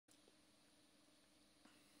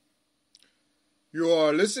You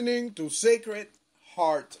are listening to Sacred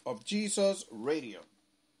Heart of Jesus Radio,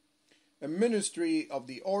 a ministry of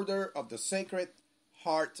the Order of the Sacred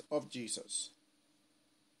Heart of Jesus.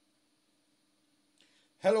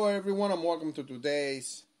 Hello, everyone, and welcome to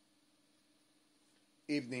today's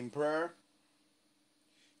evening prayer.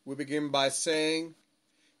 We begin by saying,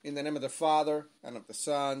 in the name of the Father, and of the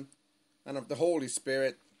Son, and of the Holy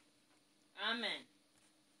Spirit. Amen.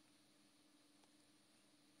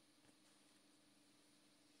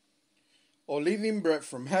 O living bread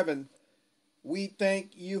from heaven, we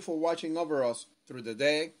thank you for watching over us through the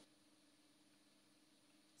day.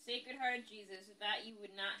 Sacred Heart of Jesus, that you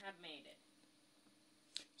would not have made it.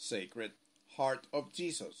 Sacred Heart of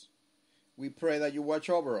Jesus, we pray that you watch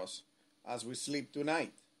over us as we sleep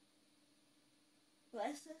tonight.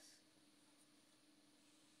 Bless us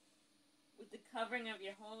with the covering of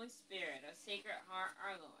your Holy Spirit, O Sacred Heart,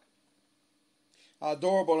 our Lord.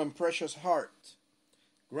 Adorable and precious heart,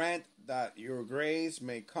 grant that your grace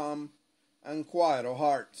may come and quiet our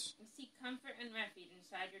hearts. We seek comfort and refuge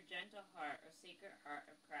inside your gentle heart, O Sacred Heart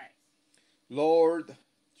of Christ. Lord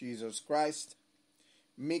Jesus Christ,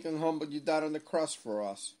 meek and humble you died on the cross for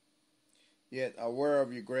us. Yet, aware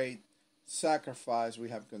of your great sacrifice, we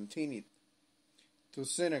have continued to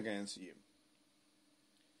sin against you.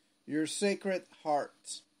 Your Sacred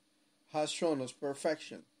Heart has shown us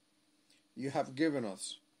perfection. You have given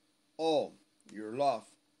us all your love,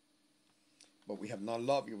 but we have not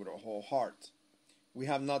loved you with our whole heart. We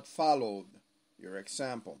have not followed your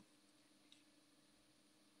example.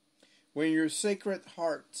 When your Sacred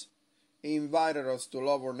Heart invited us to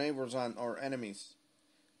love our neighbors and our enemies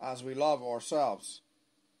as we love ourselves,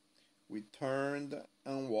 we turned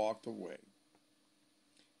and walked away.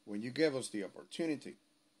 When you gave us the opportunity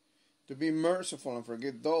to be merciful and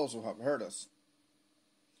forgive those who have hurt us,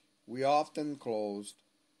 we often closed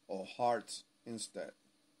our hearts instead.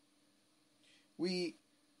 We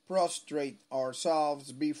prostrate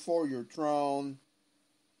ourselves before your throne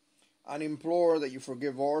and implore that you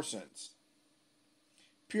forgive our sins.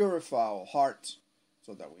 Purify our hearts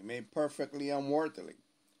so that we may perfectly and worthily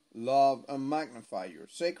love and magnify your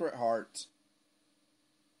Sacred Heart.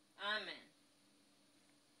 Amen.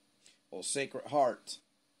 O Sacred Heart,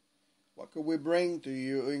 what could we bring to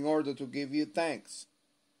you in order to give you thanks?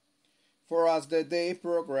 For as the day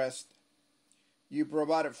progressed, you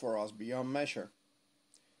provided for us beyond measure.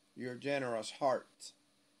 Your generous heart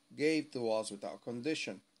gave to us without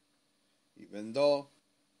condition, even though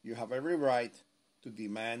you have every right to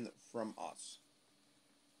demand from us.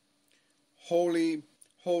 Holy,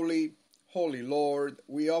 holy, holy Lord,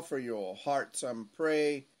 we offer you our hearts and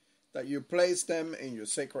pray that you place them in your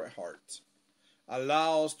Sacred Heart.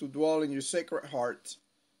 Allow us to dwell in your Sacred Heart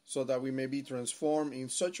so that we may be transformed in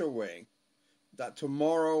such a way that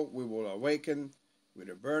tomorrow we will awaken with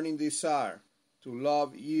a burning desire to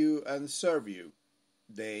love you and serve you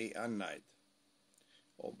day and night.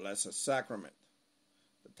 O blessed sacrament,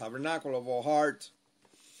 the tabernacle of our heart,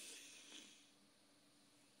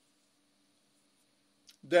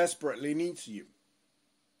 desperately needs you.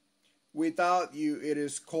 Without you, it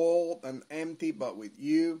is cold and empty, but with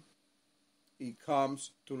you, it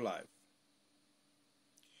comes to life.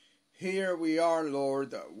 Here we are,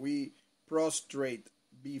 Lord, we prostrate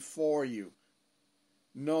before you,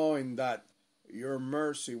 knowing that your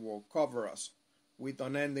mercy will cover us with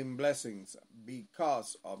unending blessings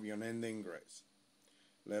because of your unending grace.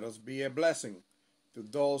 Let us be a blessing to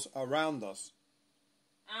those around us.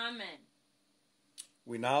 Amen.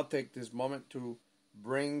 We now take this moment to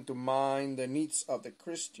bring to mind the needs of the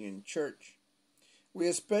Christian church. We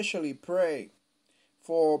especially pray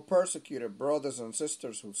for persecuted brothers and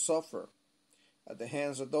sisters who suffer at the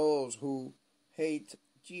hands of those who hate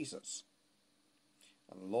Jesus.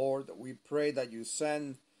 And Lord, we pray that you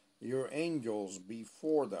send your angels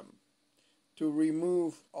before them to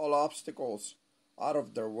remove all obstacles out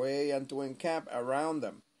of their way and to encamp around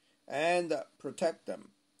them and protect them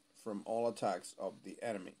from all attacks of the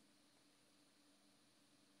enemy.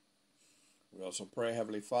 We also pray,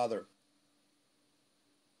 Heavenly Father,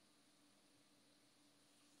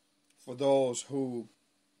 for those who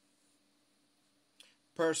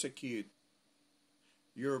persecute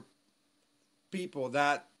your people,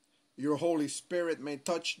 that your Holy Spirit may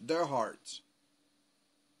touch their hearts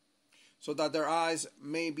so that their eyes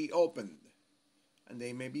may be opened and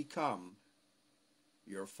they may become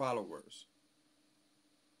your followers.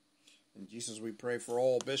 In Jesus, we pray for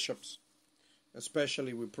all bishops.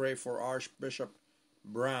 Especially we pray for Archbishop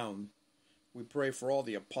Brown. We pray for all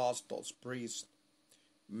the apostles, priests,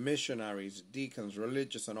 missionaries, deacons,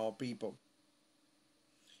 religious, and all people.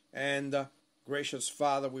 And gracious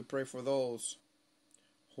Father, we pray for those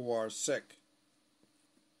who are sick,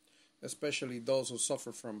 especially those who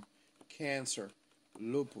suffer from cancer,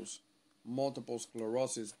 lupus, multiple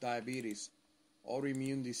sclerosis, diabetes,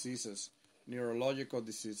 autoimmune diseases, neurological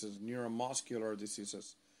diseases, neuromuscular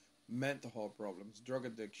diseases, mental health problems, drug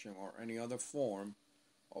addiction, or any other form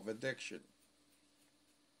of addiction.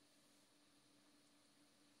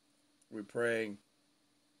 We pray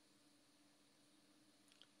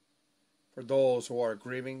for those who are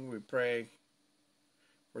grieving. We pray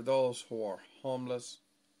for those who are homeless.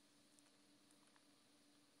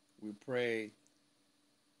 We pray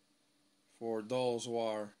for those who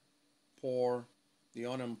are poor, the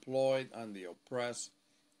unemployed, and the oppressed.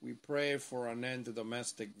 We pray for an end to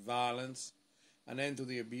domestic violence, an end to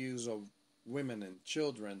the abuse of women and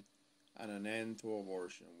children, and an end to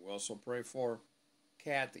abortion. We also pray for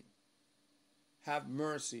Kathy. Have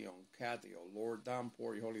mercy on Kathy, O Lord.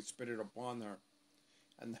 Downpour your Holy Spirit upon her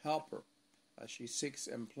and help her as she seeks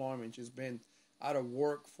employment. She's been out of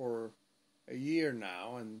work for a year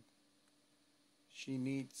now, and she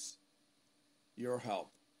needs your help.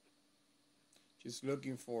 She's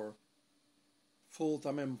looking for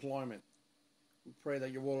full-time employment. We pray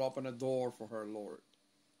that you will open a door for her, Lord,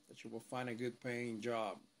 that she will find a good paying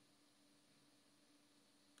job.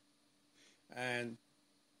 And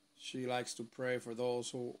she likes to pray for those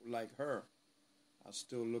who, like her, are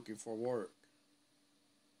still looking for work.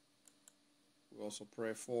 We also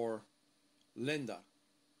pray for Linda.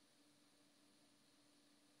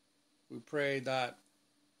 We pray that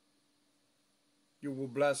you will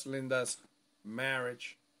bless Linda's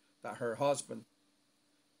marriage, that her husband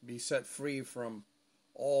be set free from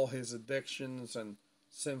all his addictions and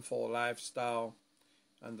sinful lifestyle,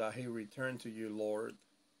 and that he return to you, Lord,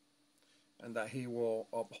 and that he will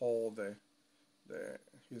uphold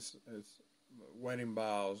his wedding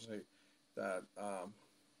vows, that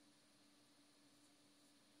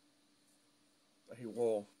he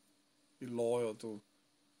will be loyal to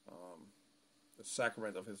the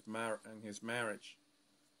sacrament of his marriage.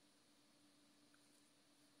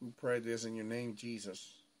 We pray this in your name,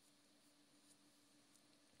 Jesus.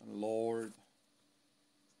 And Lord,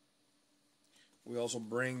 we also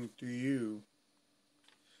bring to you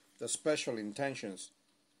the special intentions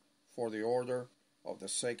for the order of the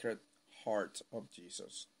Sacred Heart of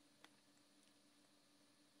Jesus.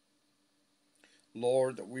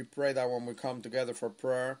 Lord, we pray that when we come together for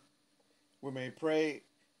prayer, we may pray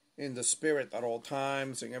in the Spirit at all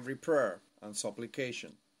times, in every prayer and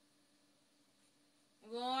supplication.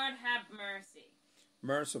 Lord, have mercy.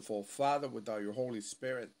 Merciful Father, without your Holy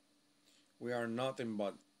Spirit, we are nothing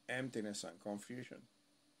but emptiness and confusion.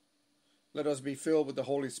 Let us be filled with the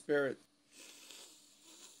Holy Spirit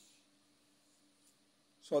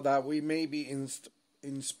so that we may be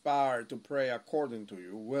inspired to pray according to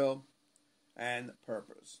your will and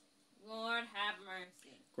purpose. Lord, have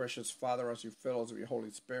mercy. Gracious Father, as you fill us with your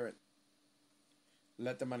Holy Spirit,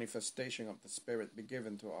 let the manifestation of the Spirit be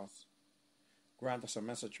given to us. Grant us a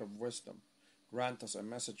message of wisdom. Grant us a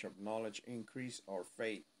message of knowledge. Increase our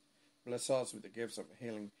faith. Bless us with the gifts of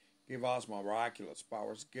healing. Give us miraculous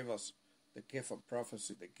powers. Give us the gift of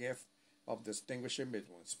prophecy, the gift of distinguishing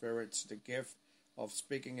between spirits, the gift of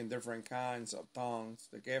speaking in different kinds of tongues,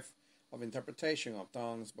 the gift of interpretation of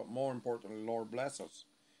tongues, but more importantly, Lord, bless us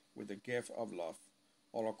with the gift of love,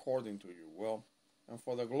 all according to your will, and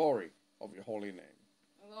for the glory of your holy name.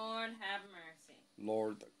 Lord, have mercy.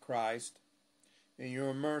 Lord Christ, in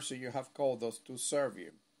your mercy you have called us to serve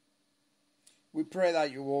you. We pray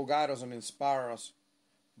that you will guide us and inspire us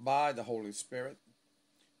by the Holy Spirit,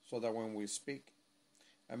 so that when we speak,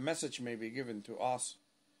 a message may be given to us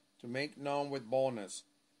to make known with boldness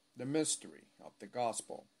the mystery of the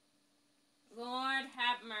gospel. Lord,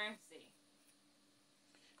 have mercy.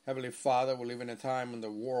 Heavenly Father, we live in a time when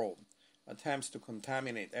the world attempts to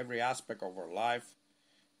contaminate every aspect of our life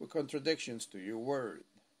with contradictions to your word.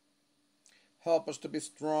 Help us to be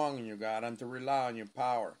strong in you, God, and to rely on your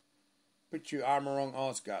power. Put your armor on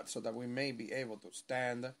us, God, so that we may be able to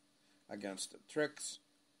stand against the tricks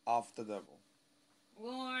of the devil.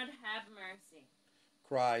 Lord, have mercy.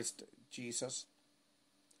 Christ Jesus,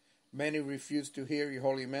 many refuse to hear your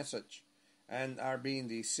holy message and are being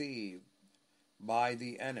deceived by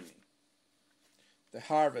the enemy. The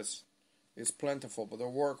harvest is plentiful, but the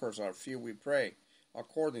workers are few. We pray,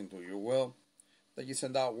 according to your will, that you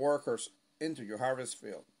send out workers into your harvest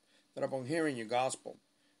field, that upon hearing your gospel,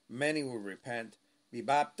 many will repent, be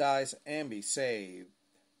baptized, and be saved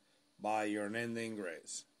by your unending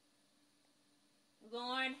grace.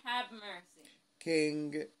 Lord, have mercy.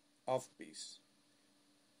 King of peace,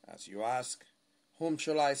 as you ask, whom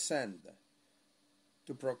shall I send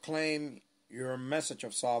to proclaim your message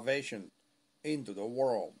of salvation into the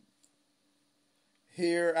world.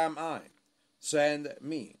 Here am I, send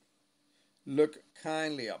me. Look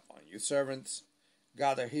kindly upon you servants,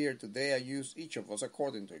 gathered here today, and use each of us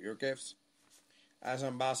according to your gifts, as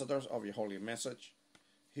ambassadors of your holy message,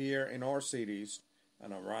 here in our cities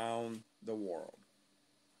and around the world.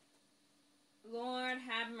 Lord,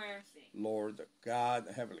 have mercy. Lord God,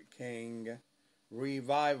 Heavenly King,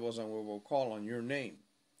 revive us and we will call on your name.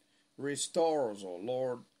 Restore us, O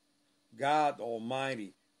Lord, God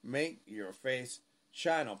Almighty, make your face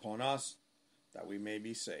shine upon us, that we may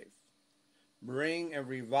be saved. Bring a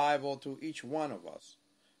revival to each one of us,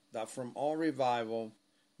 that from all revival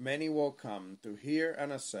many will come to hear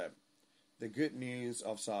and accept the good news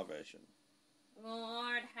of salvation.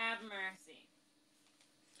 Lord, have mercy.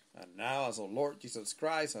 And now, as our Lord Jesus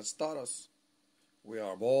Christ has taught us, we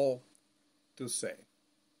are bold to say,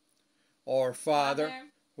 Our Father,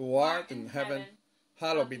 who art in heaven,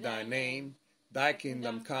 hallowed be thy name. Thy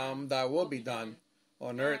kingdom come, thy will be done,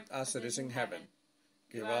 on earth as it is in heaven.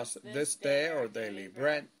 Give us this day our daily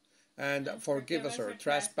bread, and forgive us our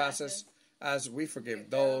trespasses, as we forgive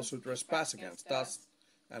those who trespass against us.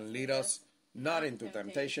 And lead us not into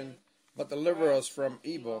temptation, but deliver us from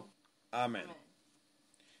evil. Amen.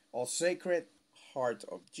 O Sacred Heart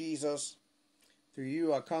of Jesus, to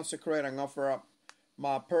you I consecrate and offer up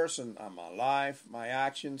my person and my life, my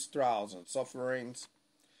actions, trials, and sufferings,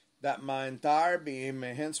 that my entire being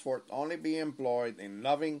may henceforth only be employed in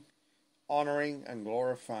loving, honoring, and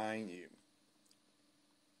glorifying you.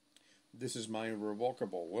 This is my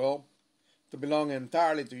irrevocable will, to belong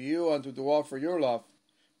entirely to you and to do all for your love,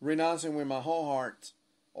 renouncing with my whole heart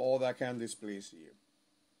all that can displease you.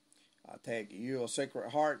 I take you, O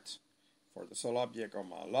Sacred Heart, for the sole object of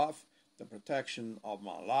my love, the protection of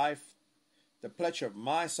my life, the pledge of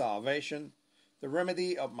my salvation, the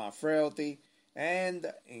remedy of my frailty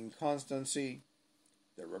and inconstancy,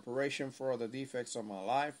 the reparation for the defects of my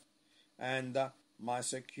life, and my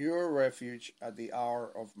secure refuge at the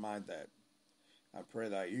hour of my death. I pray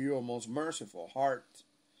that you, O most merciful heart,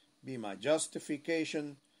 be my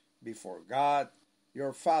justification before God,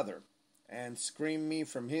 your Father, and screen me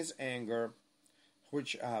from his anger,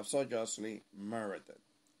 which I have so justly merited.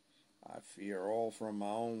 I fear all from my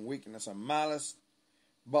own weakness and malice,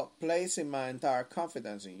 but placing my entire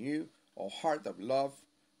confidence in you, O heart of love,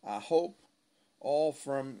 I hope all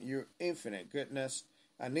from your infinite goodness.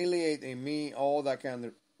 Annihilate in me all that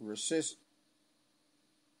can resist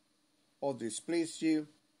or displease you.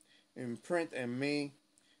 Imprint in me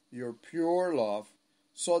your pure love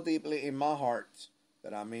so deeply in my heart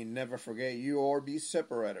that I may never forget you or be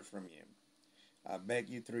separated from you. I beg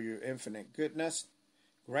you through your infinite goodness,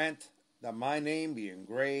 grant that my name be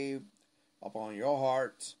engraved upon your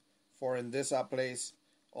heart, for in this I place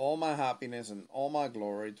all my happiness and all my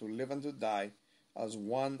glory, to live and to die as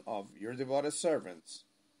one of your devoted servants.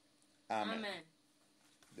 Amen. Amen.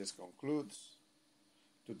 This concludes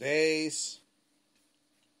today's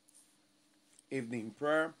evening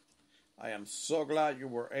prayer. I am so glad you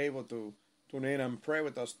were able to tune in and pray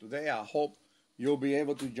with us today. I hope you'll be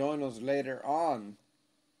able to join us later on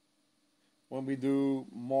when we do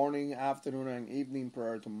morning, afternoon, and evening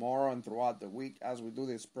prayer tomorrow and throughout the week, as we do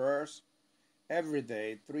these prayers every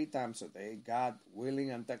day, 3 times a day, God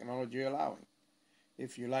willing and technology allowing.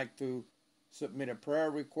 If you like to submit a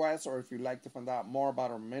prayer request, or if you'd like to find out more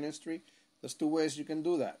about our ministry, there's 2 ways you can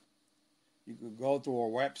do that. You could go to our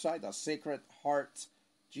website at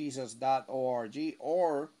sacredheartjesus.org,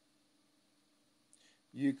 or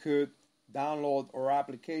you could download our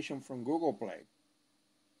application from Google Play.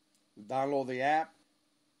 Download the app.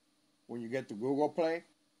 When you get to Google Play,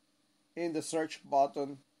 in the search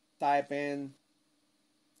button, type in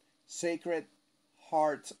Sacred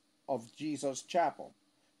Heart of Jesus Chapel.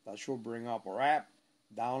 That should bring up our app.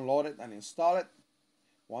 Download it and install it.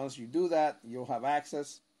 Once you do that, you'll have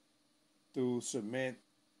access to submit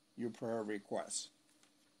your prayer requests.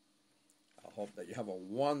 I hope that you have a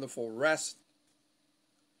wonderful rest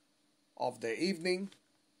of the evening,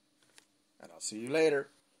 and I'll see you later.